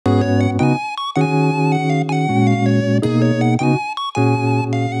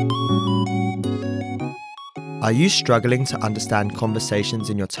Are you struggling to understand conversations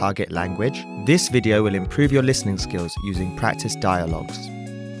in your target language? This video will improve your listening skills using practice dialogues.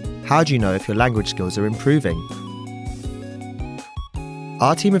 How do you know if your language skills are improving?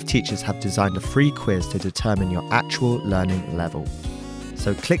 Our team of teachers have designed a free quiz to determine your actual learning level.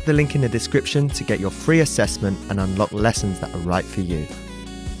 So click the link in the description to get your free assessment and unlock lessons that are right for you.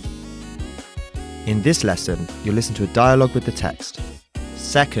 In this lesson, you'll listen to a dialogue with the text.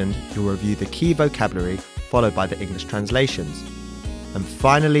 Second, you'll review the key vocabulary, followed by the English translations. And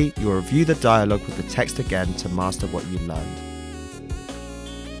finally, you'll review the dialogue with the text again to master what you learned.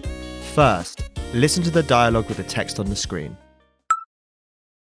 First, listen to the dialogue with the text on the screen.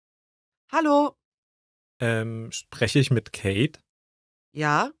 Hallo, Spreche ich mit Kate?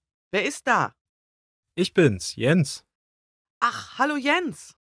 ja, wer ist da? Ich bin's, Jens. Ach, hallo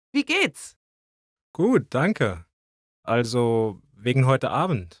Jens, wie geht's? Gut, danke. Also, wegen heute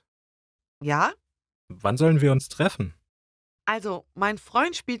Abend. Ja, Wann sollen wir uns treffen? also mein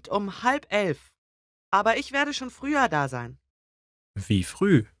Freund spielt um 10:30, aber ich werde schon früher da sein. Wie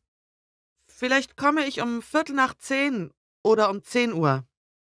früh? Vielleicht komme ich um 10:15 oder um 10 Uhr.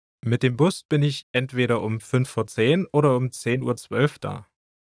 Mit dem Bus bin ich entweder um 5:10 oder um 10:12 da.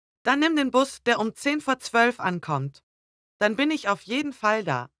 Dann nimm den Bus, der um 10:40 ankommt. Dann bin ich auf jeden Fall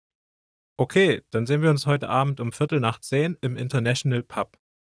da. Okay, dann sehen wir uns heute Abend um 10:15 im International Pub.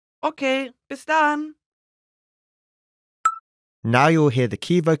 Okay, bis dann. Now you'll hear the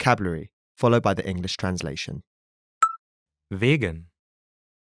key vocabulary, followed by the English translation. Wegen.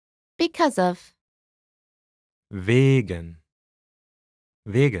 Because of. Wegen.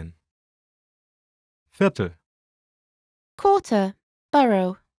 Wegen. Viertel. Quarter.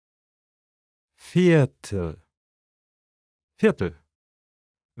 Borough. Viertel. Viertel.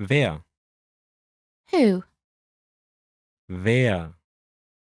 Wer? Who. Wer?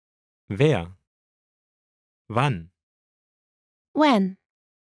 Wer? Wann? When.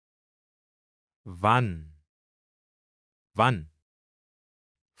 Wann? Wann?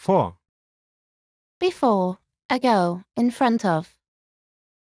 Vor. Before. Ago. In front of.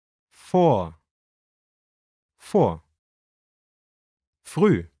 Vor. Vor.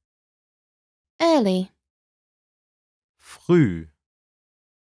 Früh. Early. Früh.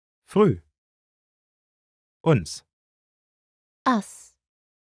 Früh. Uns. Us.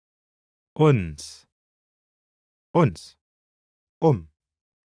 Uns. Uns.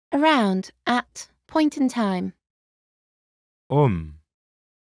 Around. At. Point in time.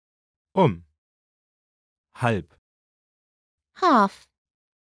 Halb. Half.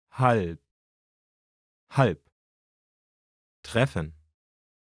 Halb. Halb. Treffen.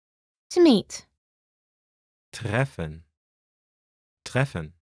 To meet. Treffen.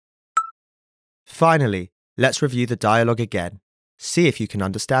 Treffen. Finally, let's review the dialogue again. See if you can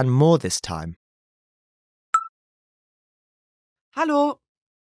understand more this time. Hallo,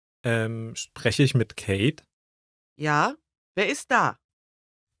 Spreche ich mit Kate? ja, wer ist da?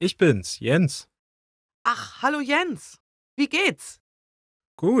 Ich bin's, Jens. Ach, hallo Jens, wie geht's?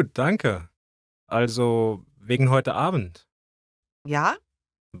 Gut, danke. Also, wegen heute Abend. Ja,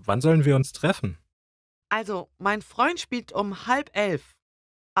 Wann sollen wir uns treffen? also mein Freund spielt um 10:30,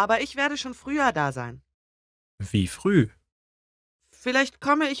 aber ich werde schon früher da sein. Wie früh? Vielleicht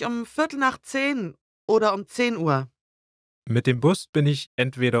komme ich um 10:15 oder um 10 Uhr. Mit dem Bus bin ich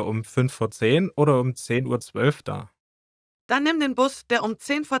entweder um 5:10 oder um 10:12 da. Dann nimm den Bus, der um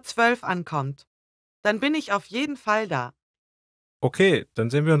 10:40 ankommt. Dann bin ich auf jeden Fall da. Okay, dann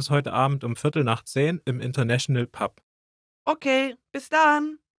sehen wir uns heute Abend um 10:15 im International Pub. Okay, bis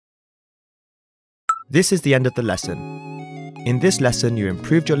dann. This is the end of the lesson. In this lesson, you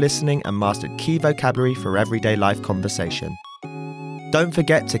improved your listening and mastered key vocabulary for everyday life conversation. Don't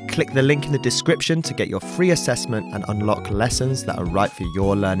forget to click the link in the description to get your free assessment and unlock lessons that are right for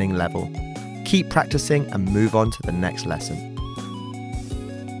your learning level. Keep practicing and move on to the next lesson.